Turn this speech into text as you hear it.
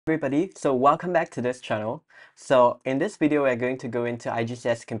everybody, so welcome back to this channel. So in this video, we're going to go into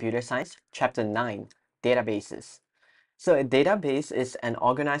IGCSE Computer Science, Chapter 9, Databases. So a database is an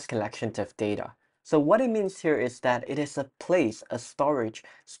organized collection of data. So what it means here is that it is a place, a storage,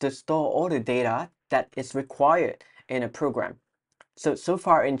 to store all the data that is required in a program. So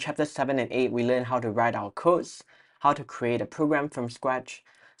far in Chapter 7 and 8, we learned how to write our codes, how to create a program from scratch.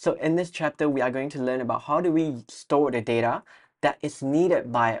 So in this chapter, we are going to learn about how do we store the data that is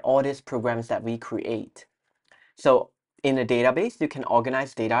needed by all these programs that we create. So in a database, you can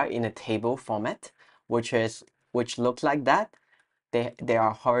organize data in a table format, which looks like that. They are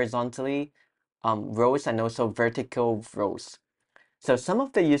horizontally rows and also vertical rows. So some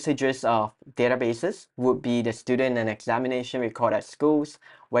of the usages of databases would be the student and examination record at schools,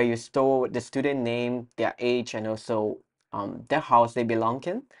 where you store the student name, their age, and also the house they belong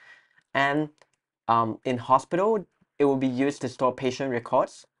in. And in hospital, it will be used to store patient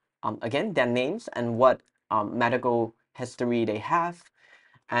records, again, their names and what medical history they have.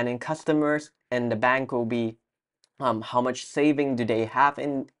 And in customers, in the bank will be how much saving do they have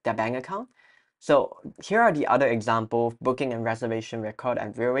in their bank account. So here are the other examples: booking and reservation record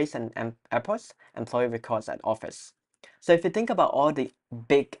at railways and airports, employee records at office. So if you think about all the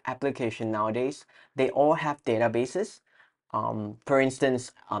big applications nowadays, they all have databases. For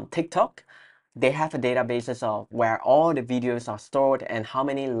instance, TikTok, they have a databases of where all the videos are stored and how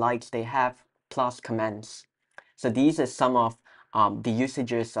many likes they have plus comments. So these are some of the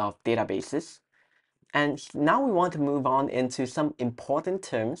usages of databases. And now we want to move on into some important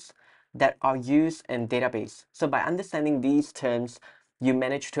terms that are used in database. So by understanding these terms, you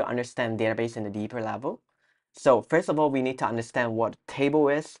manage to understand database in a deeper level. So first of all, we need to understand what a table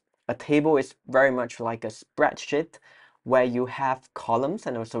is. A table is very much like a spreadsheet where you have columns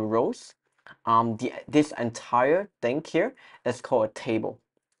and also rows. This entire thing here is called a table.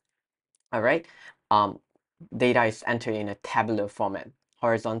 All right. Data is entered in a tabular format,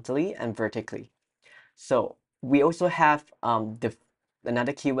 horizontally and vertically. So we also have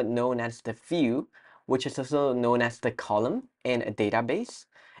another keyword known as the view, which is also known as the column in a database.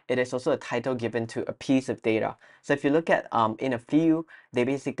 It is also a title given to a piece of data. So if you look at in a view, they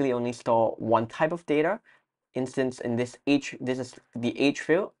basically only store one type of data. Instance, in this age, this is the age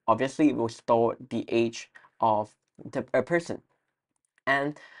field. Obviously, it will store the age of a person.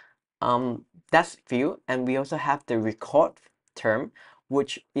 And that's view. And we also have the record term,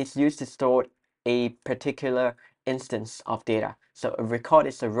 which is used to store a particular instance of data. So a record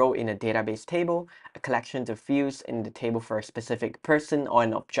is a row in a database table, a collection of fields in the table for a specific person or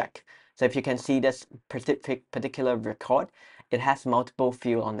an object. So if you can see this particular record, it has multiple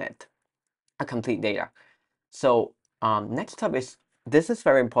fields on it, a complete data. So next up is, this is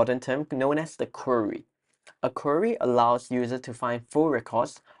very important term known as the query. A query allows users to find full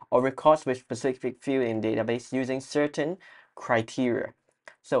records or records with specific field in database using certain criteria.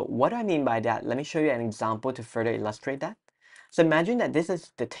 So what do I mean by that? Let me show you an example to further illustrate that. So imagine that this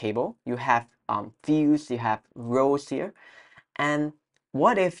is the table. You have fields, you have rows here. And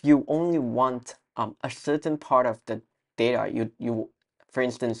what if you only want a certain part of the data? For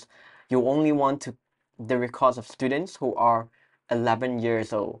instance, you only want the records of students who are 11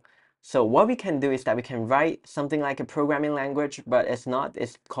 years old. So what we can do is that we can write something like a programming language, but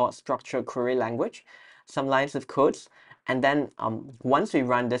it's called structured query language, some lines of codes. And then once we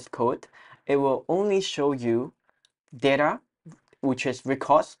run this code, it will only show you data, which is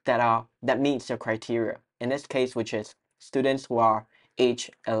records that meets your criteria. In this case, which is students who are age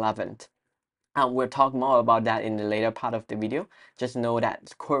 11. We'll talk more about that in the later part of the video. Just know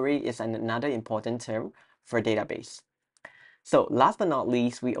that query is another important term for database. So last but not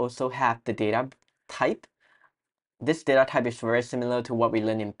least, we also have the data type. This data type is very similar to what we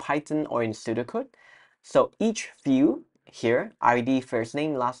learned in Python or in pseudocode. So each field here, ID, first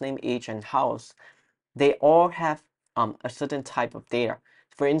name, last name, age, and house, they all have a certain type of data.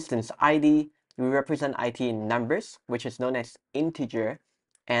 For instance, ID, we represent ID in numbers, which is known as integer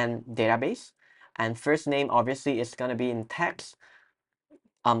and database. And first name obviously is going to be in text,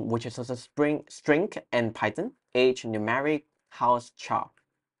 which is also string and Python. Age, numeric, house, char.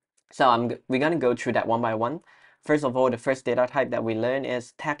 So we're going to go through that one by one. First of all, the first data type that we learn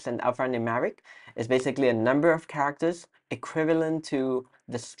is text and alphanumeric. It's basically a number of characters equivalent to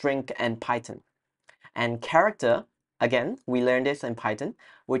the string and Python. And character, again, we learned this in Python,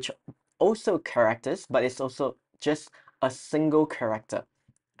 which also characters, but it's also just a single character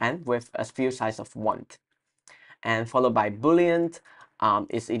and with a field size of 1. And followed by Boolean,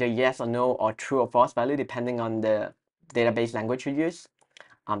 is either yes or no or true or false value depending on the database language you use.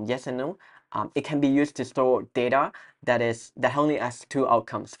 Yes and no. it can be used to store data that only has two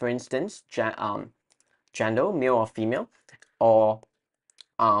outcomes. For instance, gender, male or female, or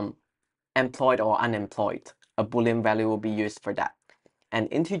employed or unemployed. A Boolean value will be used for that. An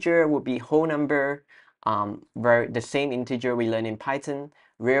integer would be whole number, where the same integer we learn in Python,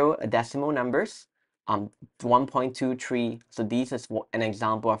 real decimal numbers, 1.23. So this is an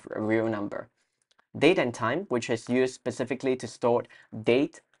example of a real number. Date and time, which is used specifically to store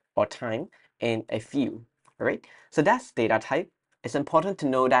date or time in a field. All right, so that's data type. It's important to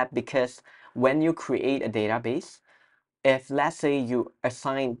know that because when you create a database, if let's say you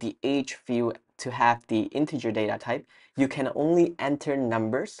assign the age field to have the integer data type, you can only enter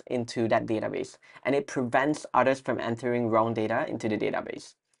numbers into that database, and it prevents others from entering wrong data into the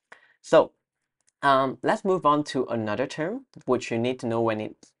database. So let's move on to another term which you need to know when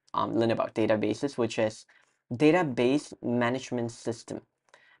you learn about databases, which is database management system.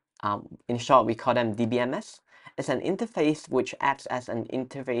 In short, we call them DBMS. It's an interface which acts as an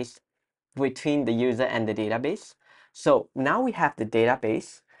interface between the user and the database. So now we have the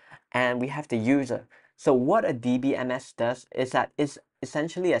database and we have the user. So what a DBMS does is that it's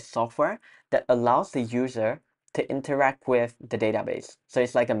essentially a software that allows the user to interact with the database. So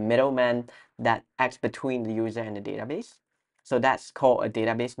it's like a middleman that acts between the user and the database. So that's called a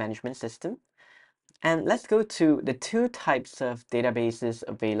database management system. And let's go to the two types of databases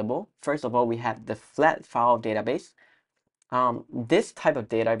available. First of all, we have the flat file database. This type of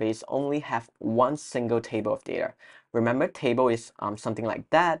database only have one single table of data. Remember, table is something like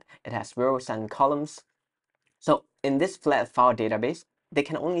that. It has rows and columns. So in this flat file database, they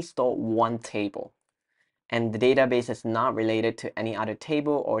can only store one table. And the database is not related to any other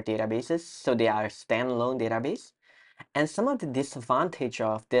table or databases, so they are a standalone database. And some of the disadvantage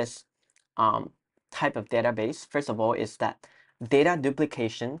of this type of database, first of all, is that data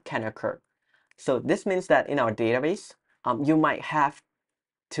duplication can occur. So this means that in our database, you might have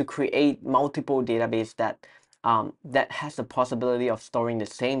to create multiple database that has the possibility of storing the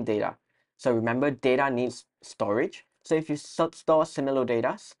same data. So remember, data needs storage. So if you store similar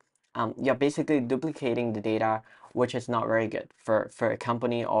data, you're basically duplicating the data, which is not very good for a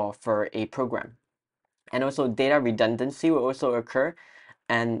company or for a program. And also data redundancy will also occur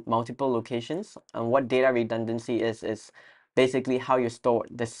and multiple locations. And what data redundancy is basically how you store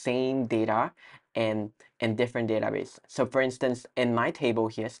the same data in different database. So for instance, in my table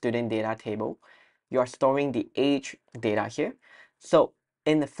here, student data table, you are storing the age data here. So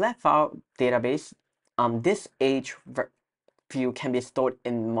in the flat file database, this age field can be stored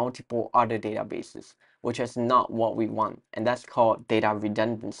in multiple other databases, which is not what we want. And that's called data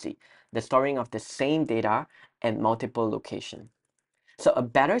redundancy, the storing of the same data in multiple locations. So a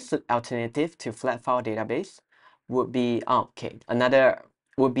better alternative to flat file database would be, another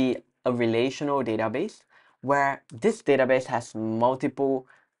would be a relational database where this database has multiple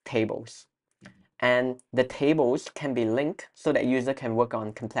tables. And the tables can be linked so that user can work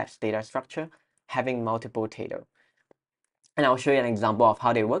on complex data structure having multiple tables. And I'll show you an example of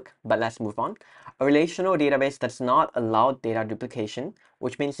how they work, but let's move on. A relational database does not allow data duplication,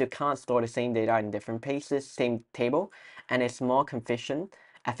 which means you can't store the same data in different places, same table, and it's more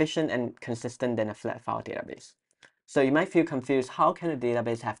efficient and consistent than a flat file database. So you might feel confused, how can a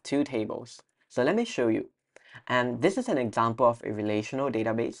database have two tables? So let me show you. And this is an example of a relational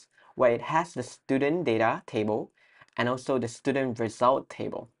database where it has the student data table and also the student result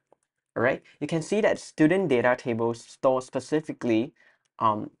table. All right, you can see that student data tables store specifically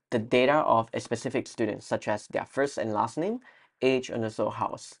the data of a specific student, such as their first and last name, age, and also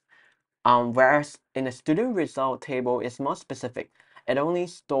house. Whereas in a student result table, it's more specific. It only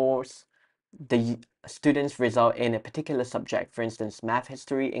stores the student's result in a particular subject, for instance, math,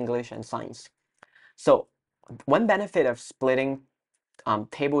 history, English, and science. So one benefit of splitting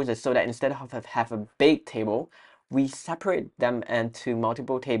tables is so that instead of have a big table, we separate them into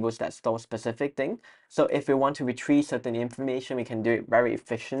multiple tables that store specific thing. So if we want to retrieve certain information, we can do it very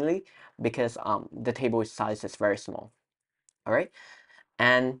efficiently because the table size is very small. All right,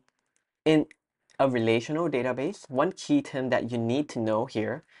 and in a relational database, one key term that you need to know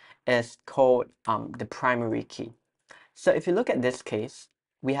here is called the primary key. So if you look at this case,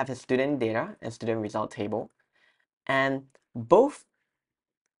 we have a student data and student result table, and both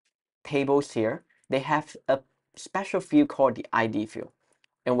tables here, they have a special field called the ID field,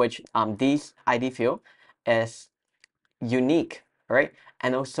 in which this ID field is unique, right?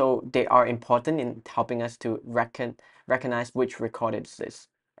 And also they are important in helping us to recognize which record it is,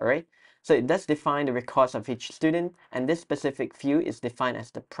 all right? So it does define the records of each student, and this specific field is defined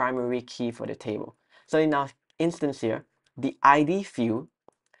as the primary key for the table. So in our instance here, the ID field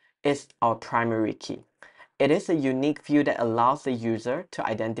is our primary key. It is a unique field that allows the user to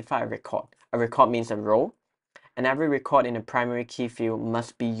identify a record. A record means a row, and every record in the primary key field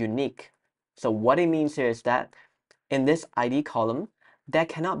must be unique. So what it means here is that in this ID column, there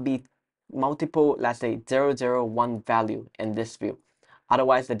cannot be multiple, let's say 001 value in this field.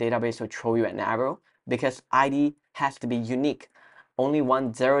 Otherwise, the database will throw you an error because ID has to be unique. Only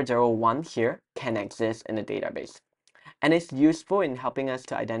 1001 here can exist in the database. And it's useful in helping us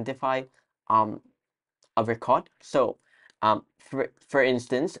to identify a record. So for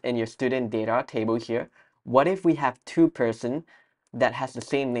instance, in your student data table here, what if we have two persons that has the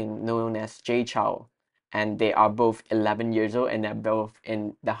same name known as J Chow, and they are both 11 years old and they're both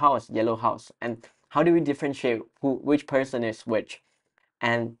in the house, yellow house. And how do we differentiate which person is which?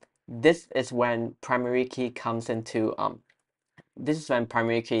 And this is when primary key comes into this is when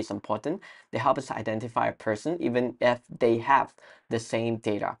primary key is important. They help us identify a person even if they have the same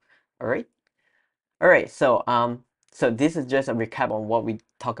data. All right. All right, so this is just a recap on what we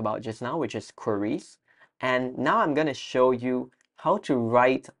talked about just now, which is queries. And now I'm going to show you how to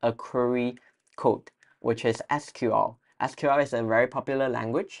write a query code, which is SQL. SQL is a very popular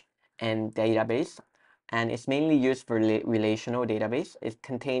language in database, and it's mainly used for relational database. It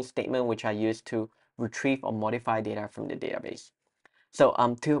contains statements which are used to retrieve or modify data from the database. So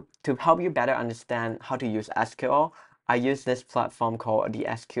to help you better understand how to use SQL, I use this platform called the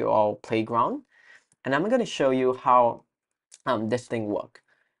SQL Playground. And I'm going to show you how this thing works.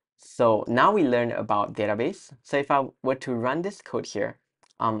 So now we learned about database. So if I were to run this code here,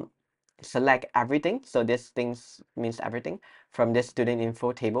 select everything. So this thing means everything from this student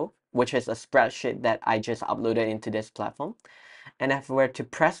info table, which is a spreadsheet that I just uploaded into this platform. And if I were to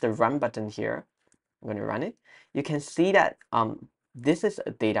press the run button here, I'm going to run it. You can see that this is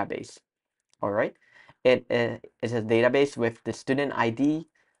a database. All right. It is a database with the student ID,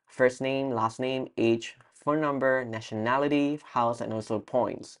 first name, last name, age, phone number, nationality, house, and also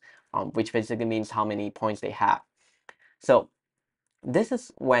points, which basically means how many points they have. So this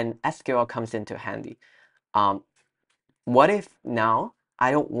is when SQL comes into handy. What if now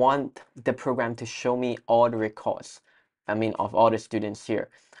I don't want the program to show me all the records, of all the students here.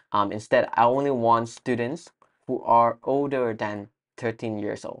 Instead, I only want students who are older than 13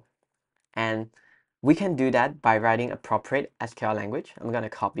 years old. And we can do that by writing appropriate SQL language. I'm going to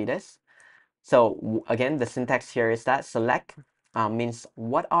copy this. So again, the syntax here is that select means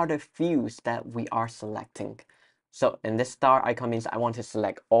what are the fields that we are selecting. So in this star icon means I want to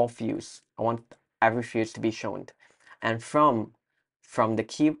select all fields. I want every field to be shown. And from the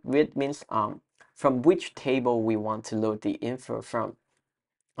keyword means from which table we want to load the info from.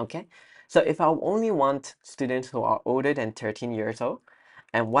 Okay, so if I only want students who are older than 13 years old,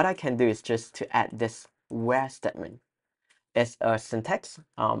 and what I can do is just to add this where statement. It's a syntax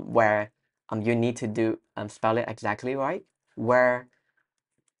where you need to do spell it exactly right, where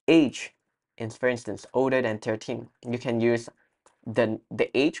age is, for instance, older than 13. You can use the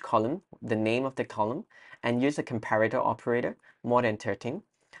age column, the name of the column, and use a comparator operator, more than 13.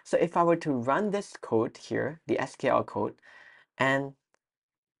 So if I were to run this code here, the SQL code, and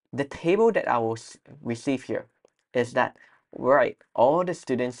the table that I will receive here is that, right, all the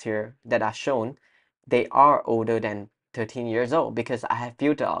students here that are shown, they are older than 13 years old because I have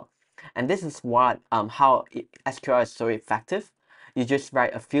filtered out. And this is what how SQL is so effective. You just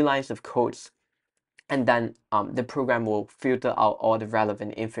write a few lines of codes, and then the program will filter out all the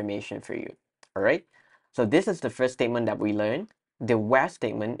relevant information for you. All right. So this is the first statement that we learned. The where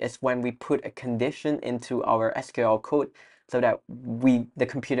statement is when we put a condition into our SQL code so that the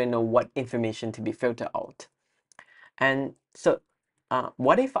computer know what information to be filtered out. And so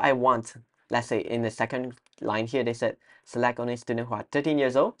what if I want, let's say in the second line here, they said select only students who are 13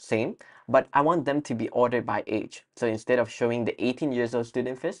 years old, same, but I want them to be ordered by age. So instead of showing the 18 years old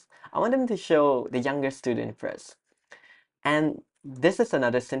student first, I want them to show the younger student first. And this is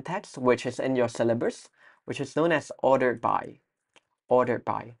another syntax which is in your syllabus, which is known as ordered by. Ordered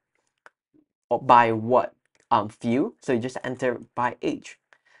by. Or by what field? So you just enter by age.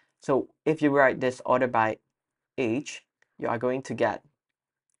 So if you write this ordered by age, you are going to get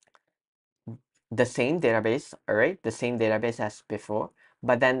the same database, all right, the same database as before,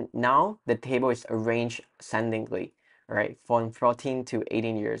 but then now the table is arranged ascendingly, right, from 14 to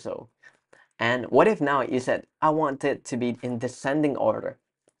 18 years old. And what if now you said, I want it to be in descending order?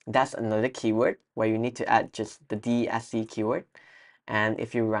 That's another keyword where you need to add just the DSC keyword. And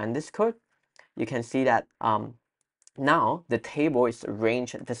if you run this code, you can see that now the table is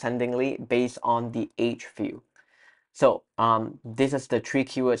arranged descendingly based on the age field. So this is the three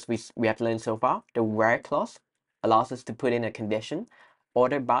keywords we have learned so far. The where clause allows us to put in a condition.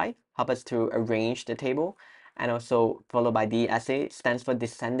 order by, help us to arrange the table, and also followed by DSA stands for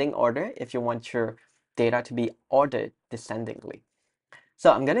descending order if you want your data to be ordered descendingly.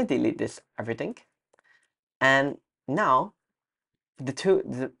 So I'm gonna delete this everything. And now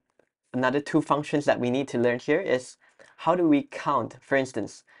another two functions that we need to learn here is how do we count, for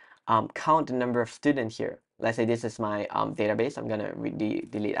instance, count the number of students here. Let's say this is my database. I'm gonna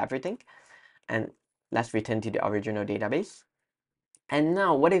delete everything and let's return to the original database. And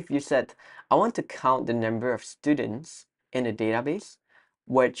now what if you said, I want to count the number of students in a database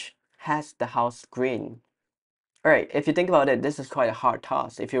which has the house green. All right, if you think about it, this is quite a hard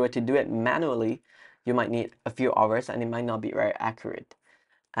task. If you were to do it manually, you might need a few hours and it might not be very accurate.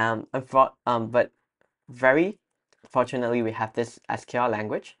 But very fortunately, we have this SQL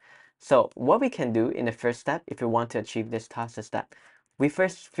language. So what we can do in the first step, if we want to achieve this task, is that we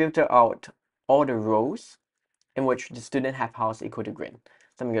first filter out all the rows in which the student have house equal to green.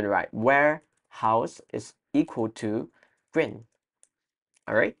 So I'm going to write where house is equal to green.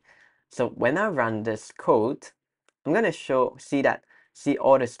 All right. So when I run this code, I'm going to see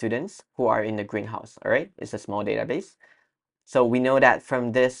all the students who are in the greenhouse. All right. It's a small database. So we know that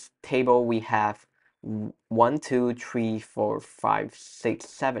from this table, we have 1, 2, 3, 4, 5, 6,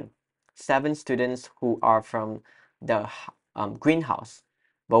 7. 7 students who are from the greenhouse.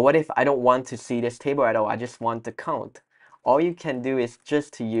 But what if I don't want to see this table at all? I just want to count. All you can do is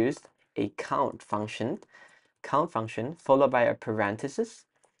just to use a count function followed by a parenthesis,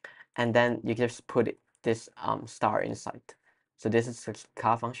 and then you just put this star inside. So this is the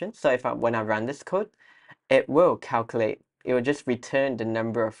count function. So when I run this code, it will just return the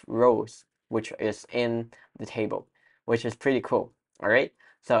number of rows which is in the table, which is pretty cool. All right.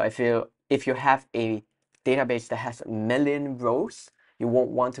 So if you have a database that has a million rows, you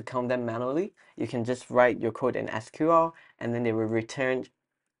won't want to count them manually. You can just write your code in SQL and then they will return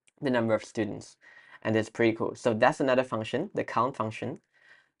the number of students. And it's pretty cool. So that's another function, the count function.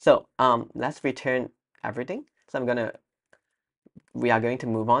 So let's return everything. So we are going to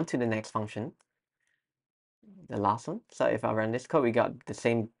move on to the next function, the last one. So if I run this code, we got the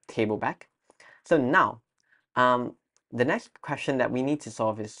same table back. So now, the next question that we need to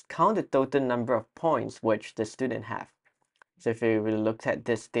solve is count the total number of points which the student have. So if we looked at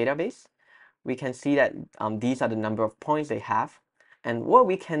this database, we can see that these are the number of points they have, and what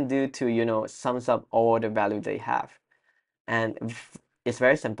we can do to sums up all the value they have. And it's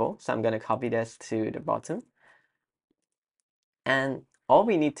very simple. So I'm going to copy this to the bottom. And all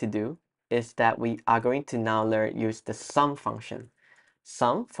we need to do is that we are going to now use the sum function.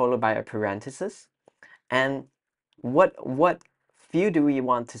 Sum followed by a parenthesis. And what field do we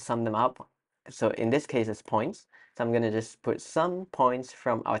want to sum them up? So in this case, it's points. So I'm going to just put some points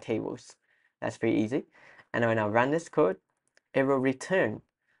from our tables. That's pretty easy. And when I run this code, it will return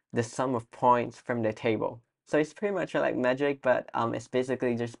the sum of points from the table. So it's pretty much like magic, but it's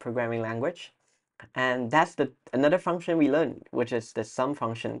basically just programming language. And that's another function we learned, which is the sum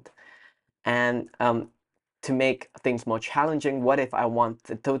function. And to make things more challenging, what if I want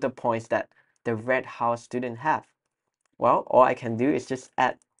the total points that the red house student have? Well, all I can do is just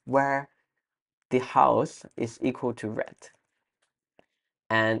add where the house is equal to red.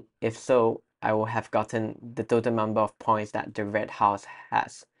 And if so, I will have gotten the total number of points that the red house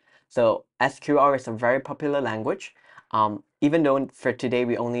has. So SQL is a very popular language. Even though for today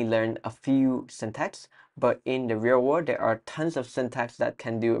we only learned a few syntax, but in the real world, there are tons of syntax that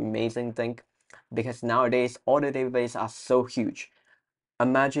can do amazing things because nowadays all the databases are so huge.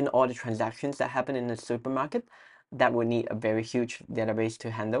 Imagine all the transactions that happen in the supermarket that would need a very huge database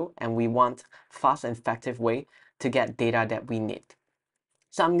to handle, and we want fast and effective way to get data that we need.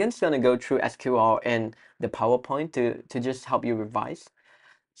 So I'm just going to go through SQL in the PowerPoint to just help you revise.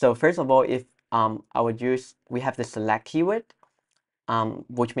 So first of all, if we have the select keyword,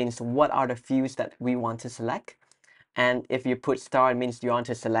 which means what are the fields that we want to select. And if you put star, it means you want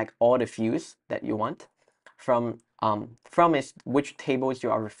to select all the fields that you want from is which tables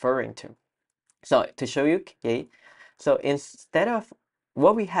you are referring to. So to show you, okay, so instead of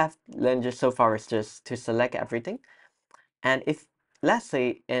what we have learned just so far is just to select everything. And if, let's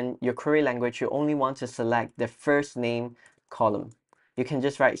say in your query language, you only want to select the first name column, you can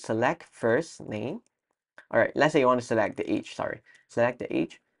just write select first name. All right, let's say you want to select the age, select the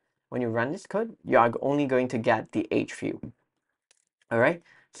age. When you run this code, you are only going to get the age field. All right,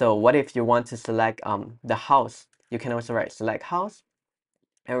 so what if you want to select the house? You can also write select house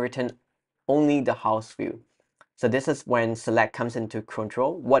and return only the house field. So this is when select comes into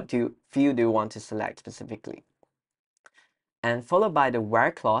control. What field do you want to select specifically? And followed by the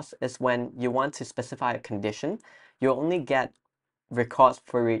where clause is when you want to specify a condition. You only get records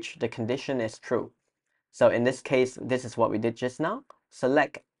for which the condition is true. So in this case, this is what we did just now.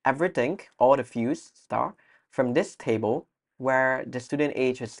 Select everything, all the fields, star, from this table where the student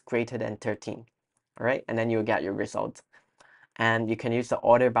age is greater than 13. All right, and then you'll get your result. And you can use the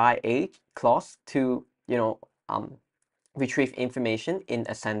order by age clause to, retrieve information in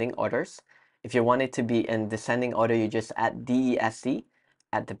ascending orders. If you want it to be in descending order, you just add DESC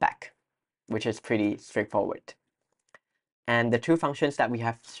at the back, which is pretty straightforward. And the two functions that we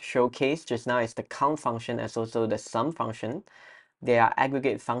have showcased just now is the count function as also the sum function. They are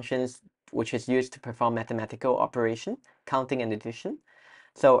aggregate functions which is used to perform mathematical operation, counting and addition.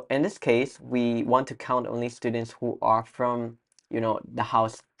 So in this case, we want to count only students who are from, the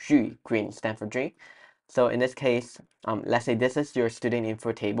house G, green, stand for G. So in this case, let's say this is your student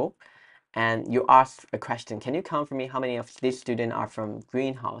info table, and you ask a question, can you count for me how many of these students are from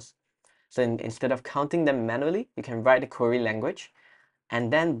greenhouse? So instead of counting them manually, you can write the query language,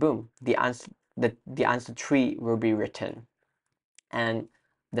 and then boom, the answer tree will be written. And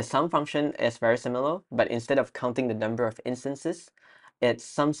the sum function is very similar, but instead of counting the number of instances, it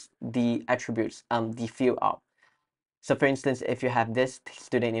sums the attributes, the field out. So for instance, if you have this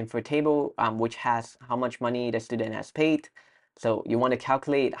student info table, which has how much money the student has paid, so you want to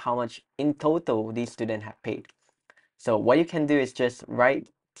calculate how much in total these students have paid. So what you can do is just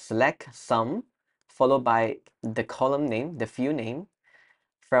select sum, followed by the column name, the field name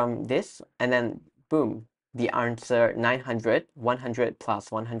from this, and then boom, the answer 900, 100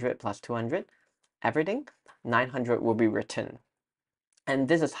 plus 100 plus 200, everything, 900 will be written. And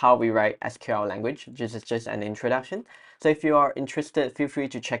this is how we write SQL language. This is just an introduction. So if you are interested, feel free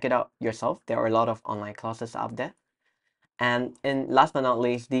to check it out yourself. There are a lot of online classes out there. And last but not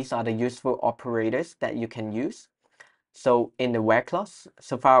least, these are the useful operators that you can use. So in the where clause,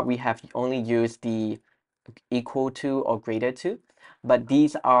 so far we have only used the equal to or greater to, but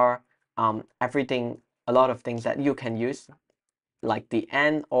these are a lot of things that you can use, like the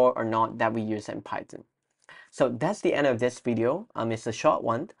and or not that we use in Python. So that's the end of this video. It's a short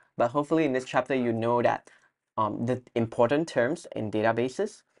one, but hopefully in this chapter you know that the important terms in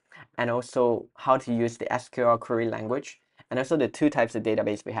databases, and also how to use the SQL query language, and also the two types of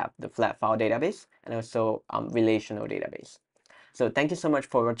database we have, the flat file database and also relational database. So thank you so much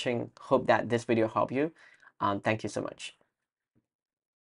for watching. Hope that this video helped you. Thank you so much.